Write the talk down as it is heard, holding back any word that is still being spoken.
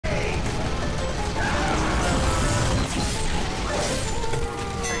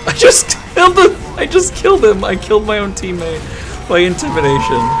just killed him! I just killed him! I killed my own teammate by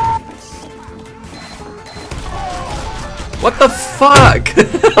intimidation. What the fuck?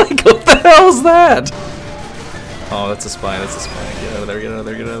 Like, what the hell is that? Oh, that's a spy, that's a spy. Get out of there, get out of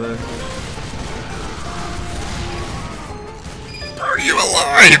there, get out of there. Are you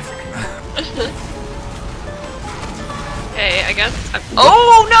alive? Okay, I guess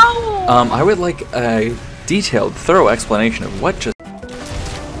oh no! I would like a detailed, thorough explanation of what just...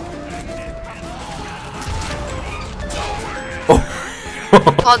 Oh.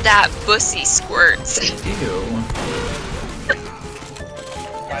 Called that bussy squirts. Ew.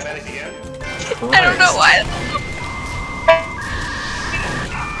 I don't know why.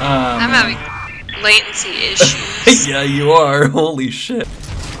 I'm having latency issues. Yeah, you are. Holy shit.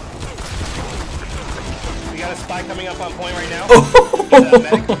 We got a spy coming up on point right now.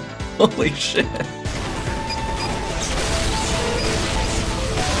 Oh. Holy shit.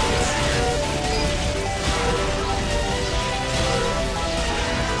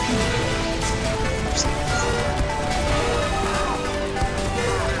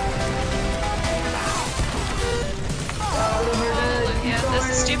 Yeah, this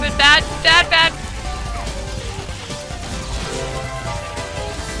is stupid. Bad, bad, bad.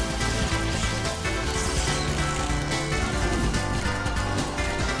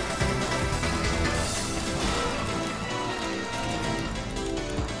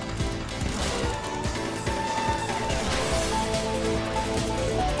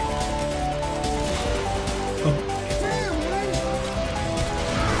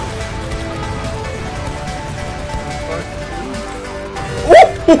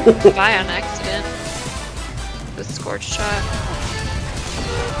 Die on accident. The scorched shot.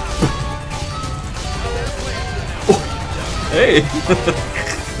 Hey.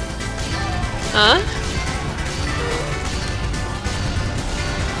 Huh?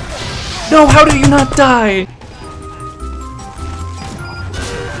 No, how did you not die?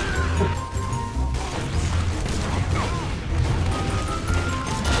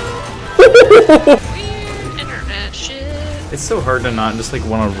 Weird internet shit. It's so hard to not just like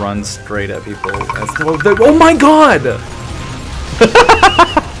want to run straight at people. That's oh my god!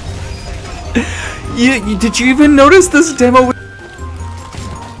 Did you even notice this demo?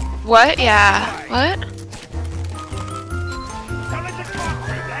 What? Yeah. What?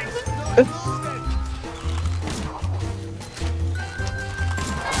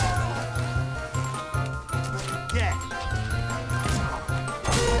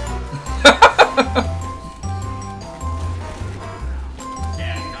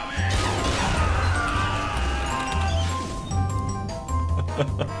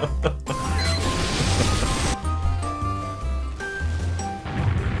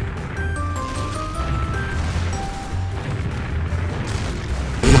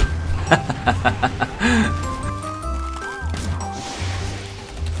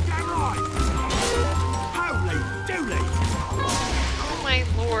 Oh my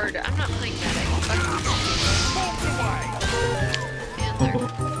lord, I'm not playing that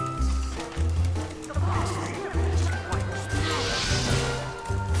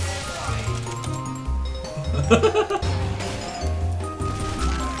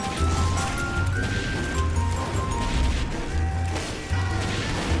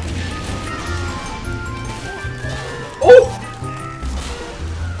Oh!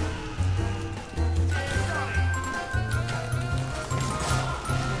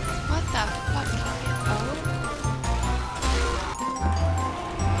 What the fuck? Oh?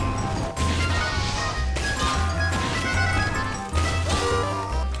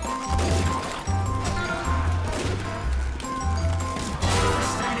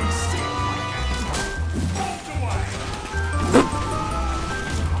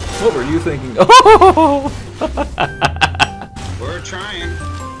 What were you thinking? Oh! We're trying.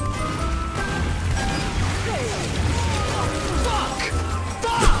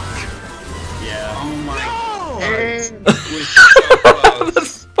 Yeah. Oh my god. We're so close.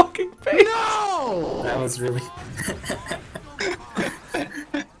 This fucking face. No! That was really.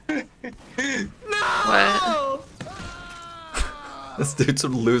 What? This dude's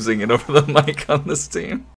losing it over the mic on this team.